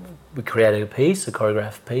dance, yep. We create a piece, a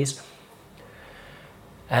choreographed piece.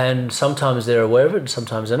 And sometimes they're aware of it and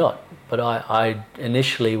sometimes they're not. But I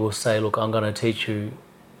initially will say, look, I'm going to teach you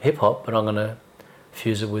hip hop, but I'm going to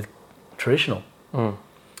fuse it with traditional.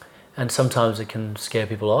 And sometimes it can scare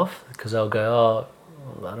people off because they'll go,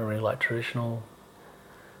 oh, I don't really like traditional.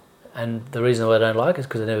 And the reason why they don't like it is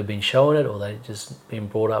because they've never been shown it or they've just been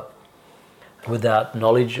brought up without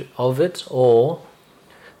knowledge of it, or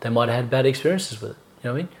they might have had bad experiences with it, you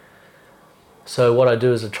know what I mean? So what I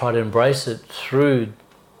do is I try to embrace it through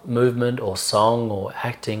movement or song or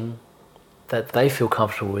acting that they feel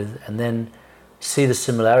comfortable with, and then see the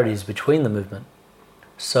similarities between the movement.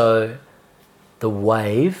 So the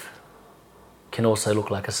wave can also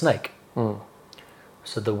look like a snake.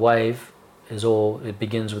 So the wave is it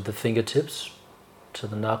begins with the fingertips to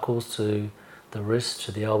the knuckles, to the wrist,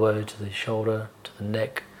 to the elbow, to the shoulder, to the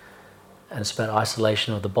neck. And it's about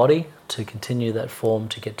isolation of the body to continue that form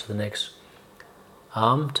to get to the next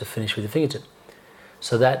arm to finish with the fingertip.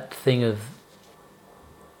 So that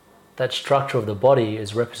structure of the body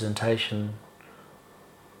is representation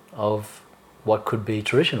of what could be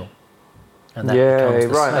traditional. And that becomes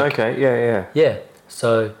the snake. Okay, Yeah,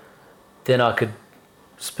 so then I could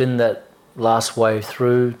spin that last wave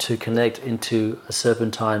through to connect into a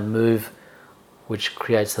serpentine move which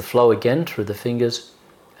creates the flow again through the fingers,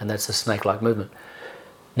 and that's a snake-like movement.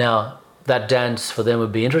 Now, that dance for them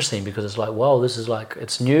would be interesting because it's like, wow, this is like,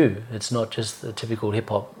 it's new. It's not just a typical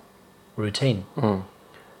hip-hop routine. And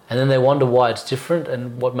then they wonder why it's different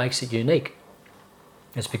and what makes it unique.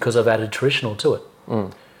 It's because I've added traditional to it.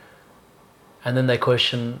 And then they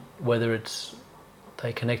question whether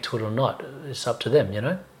they connect to it or not. It's up to them, you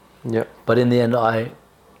know? Yep. But in the end, I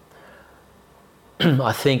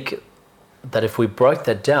think that if we broke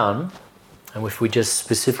that down, and if we just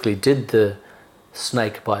specifically did the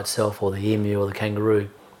snake by itself or the emu or the kangaroo,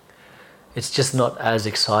 it's just not as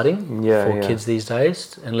exciting for kids these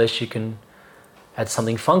days unless you can add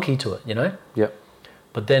something funky to it, you know? Yep.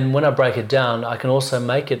 But then when I break it down, I can also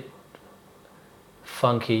make it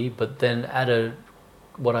funky, but then add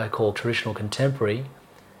what I call traditional contemporary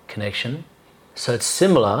connection. So it's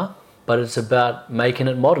similar, but it's about making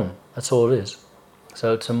it modern. That's all it is.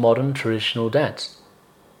 So it's a modern traditional dance.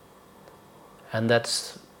 And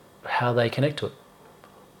that's how they connect to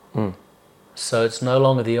it. So it's no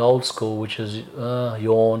longer the old school, which is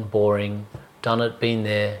yawn, boring, done it, been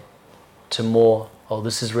there, to more, oh,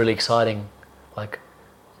 this is really exciting. Like,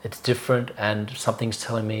 it's different and something's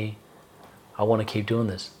telling me I want to keep doing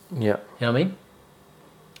this. Yeah. You know what I mean?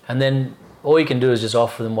 And then all you can do is just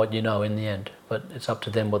offer them what you know in the end, but it's up to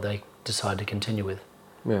them what they decide to continue with.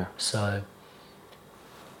 Yeah. So,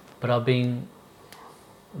 but I've been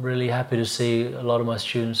really happy to see a lot of my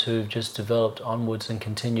students who've just developed onwards and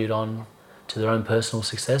continued on to their own personal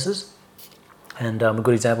successes. And a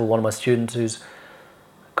good example, one of my students who's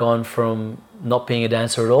gone from not being a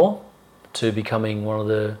dancer at all to becoming one of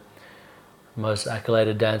the most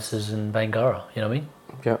accoladed dancers in Bangara, you know what I mean?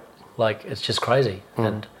 Yeah. Like, it's just crazy.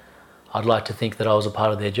 And I'd like to think that I was a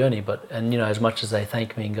part of their journey, and you know, as much as they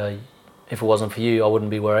thank me and go, if it wasn't for you, I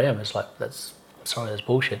wouldn't be where I am. It's like, that's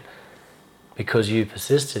bullshit. Because you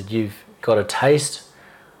persisted, you've got a taste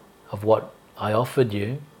of what I offered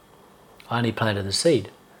you. I only planted the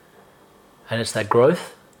seed. And it's that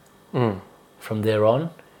growth from there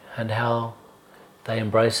on, and how they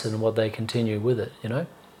embrace it and what they continue with it, you know?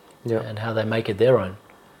 Yeah. And how they make it their own.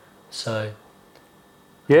 So...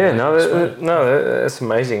 Yeah, that's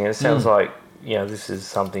amazing. It sounds like, you know, this is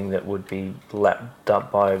something that would be lapped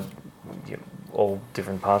up by all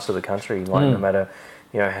different parts of the country, like no matter,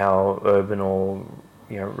 you know, how urban or,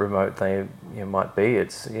 you know, remote they might be.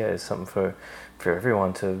 It's something for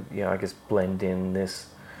everyone to, you know, I guess blend in this.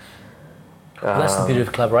 Well, that's the beauty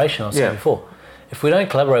of collaboration I was saying before. If we don't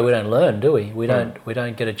collaborate, we don't learn, do we? We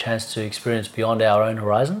don't get a chance to experience beyond our own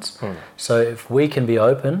horizons. So if we can be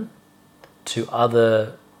open to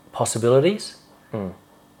other possibilities,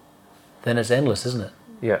 then it's endless, isn't it?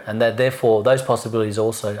 Yeah. And that therefore those possibilities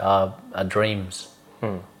also are dreams.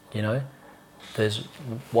 You know,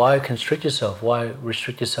 why constrict yourself? Why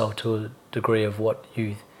restrict yourself to a degree of what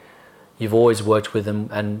you've always worked with,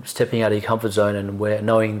 and stepping out of your comfort zone, and where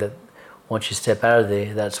knowing that once you step out of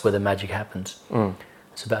there, that's where the magic happens.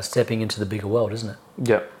 It's about stepping into the bigger world, isn't it?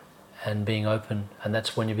 Yeah. And being open, and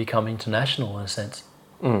that's when you become international in a sense.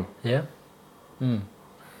 Yeah.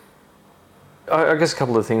 I guess a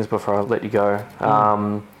couple of things before I let you go.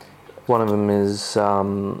 One of them is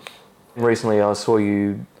recently I saw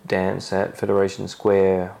you dance at Federation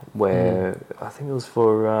Square, where I think it was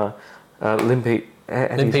for Limpy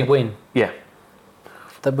Win. Yeah.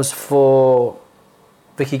 That was for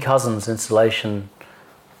Vicky Cousins' installation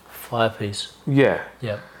firepiece. Yeah.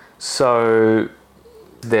 Yeah. So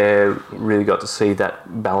they really got to see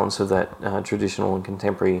that balance of that traditional and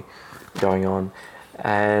contemporary going on.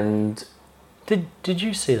 And did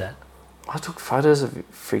you see that? I took photos of your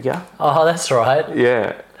figure. Oh, that's right.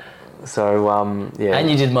 Yeah. So yeah. And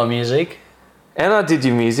you did my music. And I did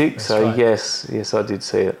your music. That's so right. yes, I did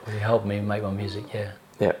see it. You helped me make my music. Yeah.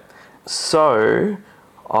 Yeah. So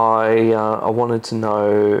I wanted to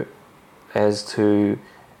know as to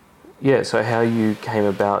so how you came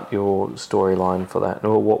about your storyline for that,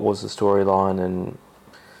 or what was the storyline? And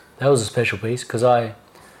that was a special piece because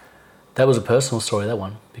that was a personal story, that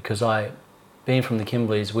one, because being from the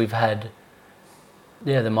Kimberleys, we've had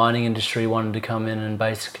the mining industry wanted to come in and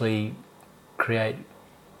basically create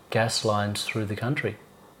gas lines through the country.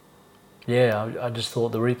 I just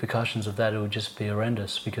thought the repercussions of that would just be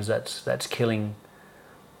horrendous, because that's killing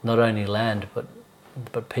not only land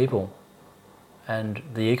but people and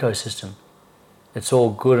the ecosystem. It's all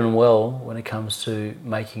good and well when it comes to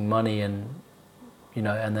making money, and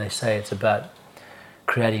and they say it's about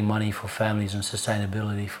creating money for families and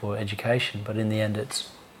sustainability for education, but in the end it's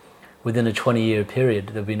within a 20-year period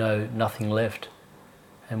there'll be nothing left,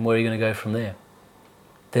 and where are you going to go from there?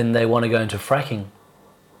 Then they want to go into fracking.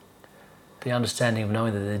 The understanding of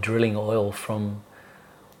knowing that they're drilling oil from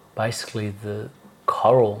basically the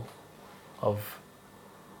coral of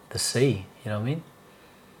the sea, you know what I mean?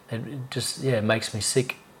 It just, it makes me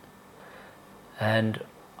sick. And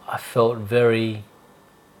I felt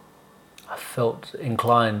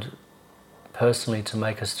inclined personally to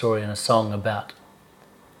make a story and a song about,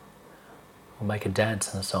 or make a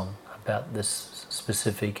dance and a song about this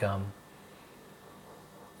specific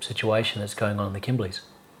situation that's going on in the Kimberleys.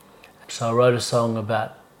 So I wrote a song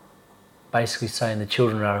about basically saying the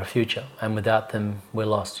children are our future, and without them we're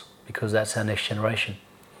lost, because that's our next generation.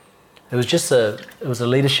 It was a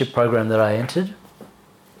leadership program that I entered,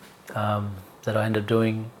 that I ended up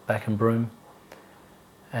doing back in Broome,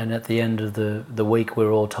 and at the end of the week we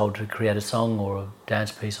were all told to create a song or a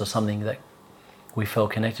dance piece or something that we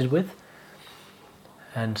felt connected with.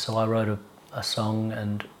 And so I wrote a song,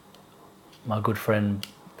 and my good friend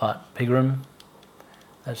Bart Pigram,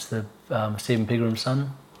 that's the Stephen Pigram's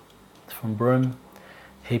son from Broome,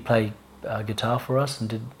 he played guitar for us and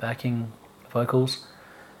did backing vocals,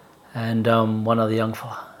 and one other young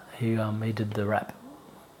fella, he did the rap.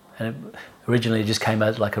 And originally it just came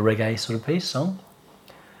out like a reggae sort of song,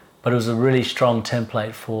 but it was a really strong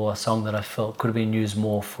template for a song that I felt could have been used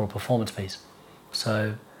more for a performance piece.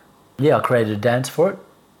 So I created a dance for it.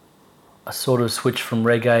 I sort of switched from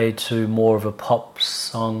reggae to more of a pop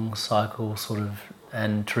song cycle sort of,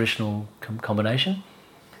 and traditional combination.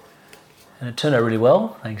 And it turned out really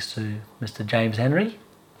well, thanks to Mr. James Henry.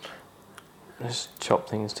 Just chop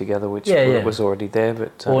things together, which was already there,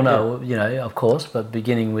 but... of course, but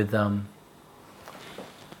beginning with one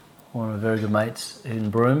of my very good mates in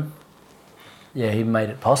Broome. Yeah, he made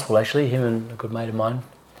it possible, actually, him and a good mate of mine.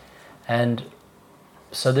 And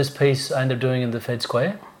so this piece I ended up doing in the Fed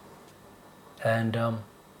Square. And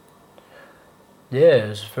it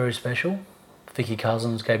was very special. Vicky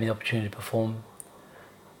Cousins gave me the opportunity to perform,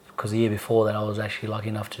 because the year before that I was actually lucky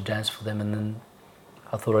enough to dance for them, and then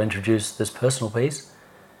I thought I'd introduce this personal piece.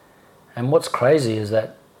 And what's crazy is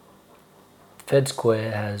that Fed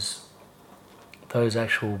Square has those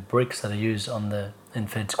actual bricks that are used in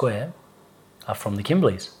Fed Square are from the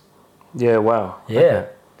Kimberleys. Yeah, wow. Yeah. Okay.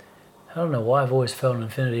 I don't know why I've always felt an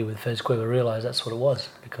affinity with Fed Square, but I realised that's what it was,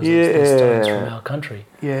 because it's the stones from our country.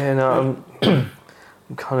 Yeah, no, I'm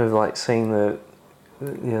kind of like seeing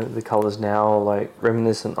the colours now, like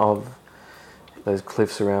reminiscent of those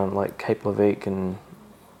cliffs around like Cape Leveque, and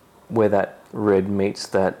where that red meets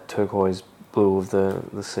that turquoise blue of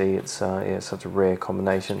the sea. It's such a rare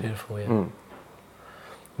combination. It's beautiful, yeah.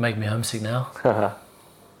 Make me homesick now.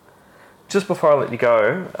 just before I let you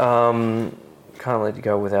go, can't let you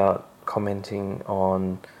go without commenting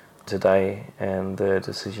on today and the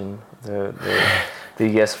decision, the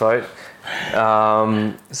yes vote.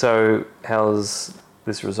 So how's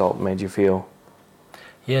this result made you feel?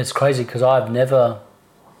 Yeah, it's crazy because I've never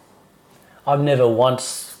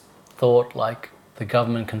once thought like the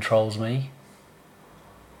government controls me.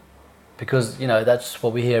 Because, you know, that's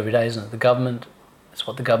what we hear every day, isn't it? The government, it's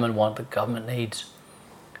what the government wants, the government needs,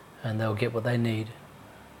 and they'll get what they need.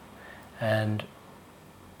 And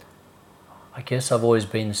I guess I've always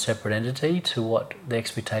been a separate entity to what the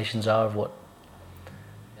expectations are of what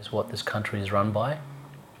this country is run by.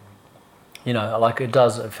 You know, like it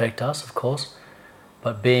does affect us, of course,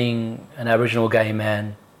 but being an Aboriginal gay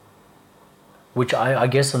man, which I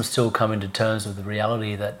guess I'm still coming to terms with the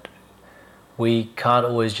reality that we can't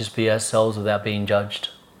always just be ourselves without being judged.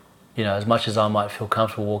 You know, as much as I might feel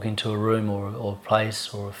comfortable walking to a room or a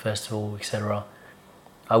place or a festival, etc.,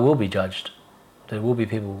 I will be judged. There will be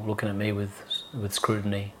people looking at me with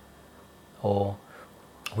scrutiny or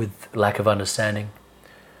with lack of understanding.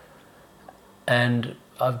 And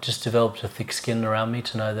I've just developed a thick skin around me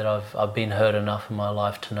to know that I've been hurt enough in my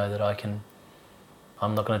life to know that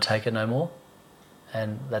I'm not going to take it no more.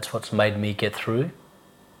 And that's what's made me get through.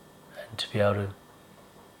 To be able to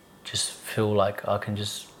just feel like I can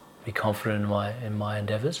just be confident in my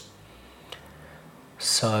endeavours.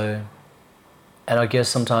 So, and I guess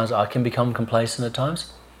sometimes I can become complacent at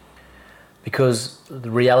times because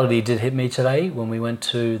the reality did hit me today when we went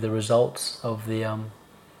to the results of the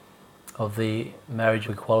marriage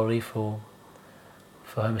equality for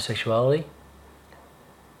homosexuality.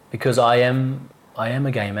 Because I am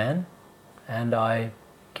a gay man, and I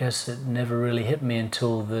guess it never really hit me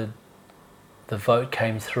until the vote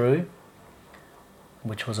came through,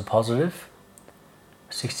 which was a positive,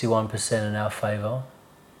 61% in our favour.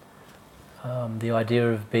 The idea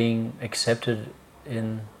of being accepted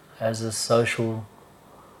in a social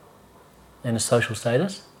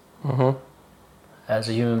status, as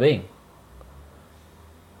a human being,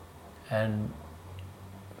 and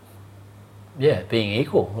yeah, being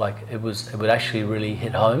equal. Like it would actually really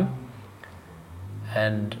hit home,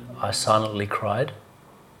 and I silently cried.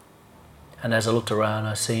 And as I looked around,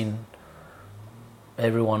 I seen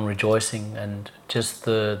everyone rejoicing, and just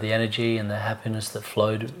the energy and the happiness that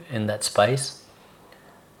flowed in that space.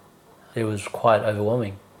 It was quite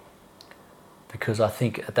overwhelming, because I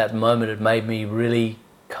think at that moment it made me really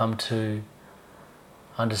come to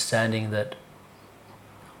understanding that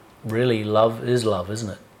really love is love, isn't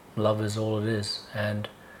it? Love is all it is, and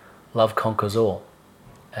love conquers all.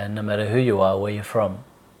 And no matter who you are, where you're from,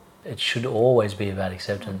 it should always be about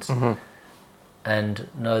acceptance. And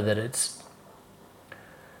know that it's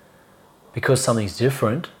because something's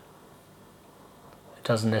different, it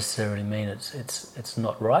doesn't necessarily mean it's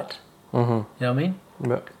not right. You know what I mean?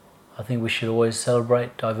 Yeah. I think we should always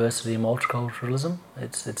celebrate diversity and multiculturalism.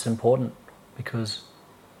 It's important because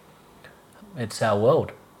it's our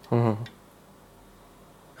world. And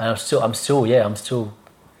I'm still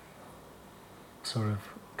sort of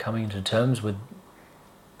coming to terms with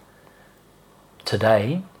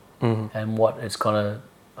today. And what's going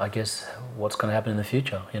to happen in the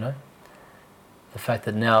future, you know? The fact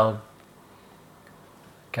that now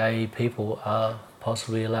gay people are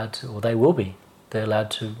possibly allowed to, or they will be, they're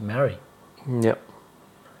allowed to marry. Yep.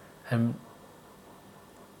 And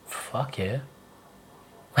fuck yeah.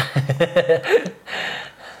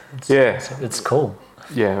 It's cool.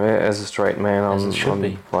 Yeah, as a straight man, I'm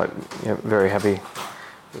very happy.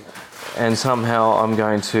 And somehow I'm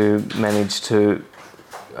going to manage to,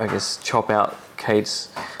 I guess, chop out Kate's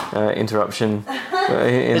interruption.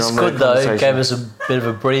 It's good though. It gave us a bit of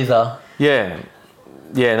a breather. Yeah.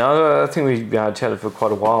 No, I think we chatted for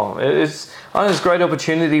quite a while. It's a great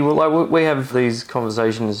opportunity. We have these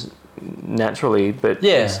conversations naturally, but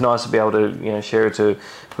it's nice to be able to share it to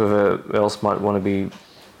whoever else might want to be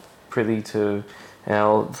privy to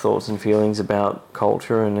our thoughts and feelings about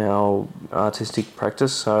culture and our artistic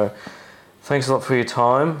practice. So thanks a lot for your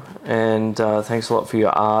time, and thanks a lot for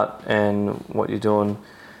your art and what you're doing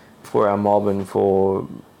for our mob and for,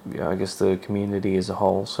 I guess, the community as a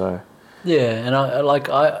whole. So yeah, and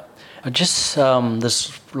I just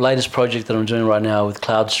this latest project that I'm doing right now with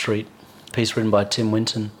Cloud Street, a piece written by Tim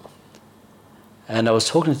Winton. And I was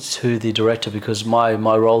talking to the director because my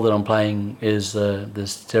role that I'm playing is the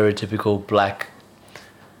stereotypical black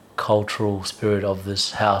cultural spirit of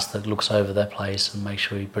this house that looks over that place and makes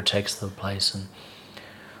sure he protects the place.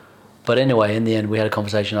 But anyway, in the end, we had a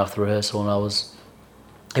conversation after rehearsal, and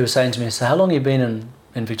he was saying to me, "So how long have you been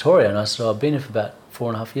in Victoria?" And I said, "I've been here for about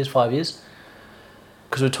 4.5 years, 5 years."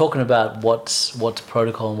 because we're talking about what's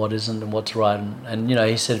protocol and what isn't and what's right. And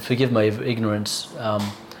he said, forgive my ignorance.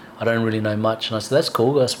 I don't really know much. And I said, that's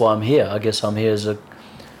cool. That's why I'm here. I guess I'm here as a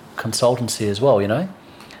consultancy as well, And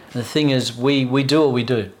the thing is, we do what we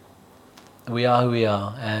do. We are who we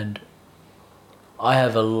are. And I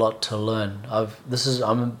have a lot to learn.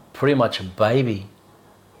 I'm pretty much a baby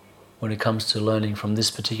when it comes to learning from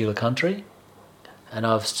this particular country. And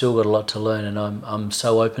I've still got a lot to learn, and I'm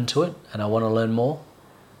so open to it, and I want to learn more.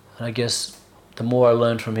 And I guess the more I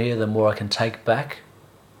learn from here, the more I can take back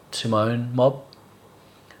to my own mob.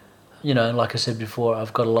 Like I said before,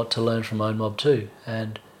 I've got a lot to learn from my own mob too.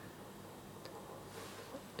 And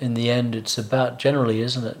in the end, it's about, generally,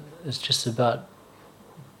 isn't it? It's just about,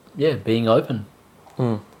 being open.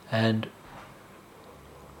 And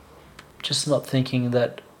just not thinking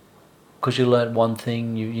that because you learn one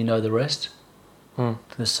thing, you know the rest.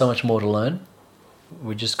 There's so much more to learn.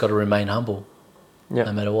 We just got to remain humble,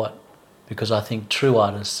 no matter what. Because I think true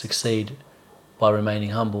artists succeed by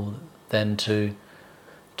remaining humble than to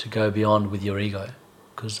go beyond with your ego.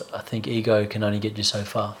 Because I think ego can only get you so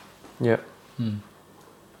far. Yeah.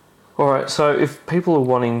 All right, so if people are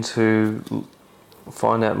wanting to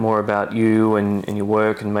find out more about you and your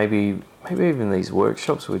work, and maybe even these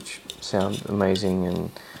workshops, which sound amazing,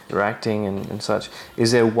 and your acting and such,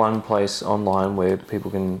 is there one place online where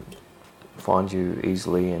people can find you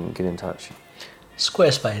easily and get in touch?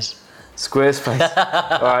 Squarespace.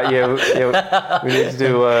 All right, we need to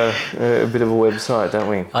do a bit of a website, don't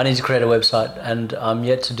we? I need to create a website, and I'm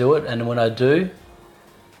yet to do it, and when I do,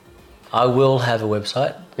 I will have a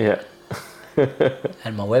website. Yeah.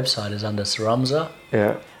 And my website is under Sermsah.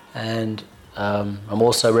 Yeah. And I'm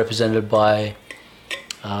also represented by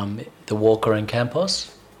the Walker and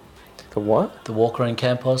Campos. The what? The Walker and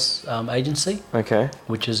Campos agency. Okay.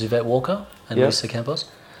 Which is Yvette Walker and Lisa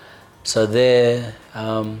Campos. So they've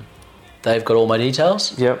got all my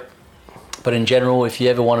details. Yep. But in general, if you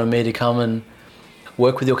ever wanted me to come and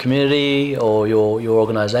work with your community or your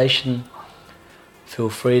organisation, feel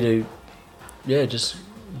free to, just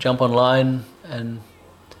jump online, and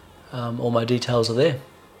all my details are there.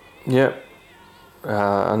 Yep.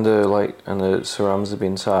 Under Sermsah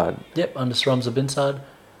Bin Saad. Yep, under Sermsah Bin Saad.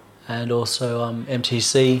 And also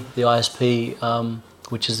MTC, the ISP,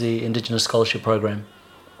 which is the Indigenous Scholarship Program.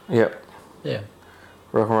 Yep. Yeah.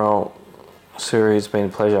 Rock and roll, Suri, it's been a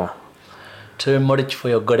pleasure. Too much for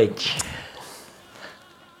your goodage.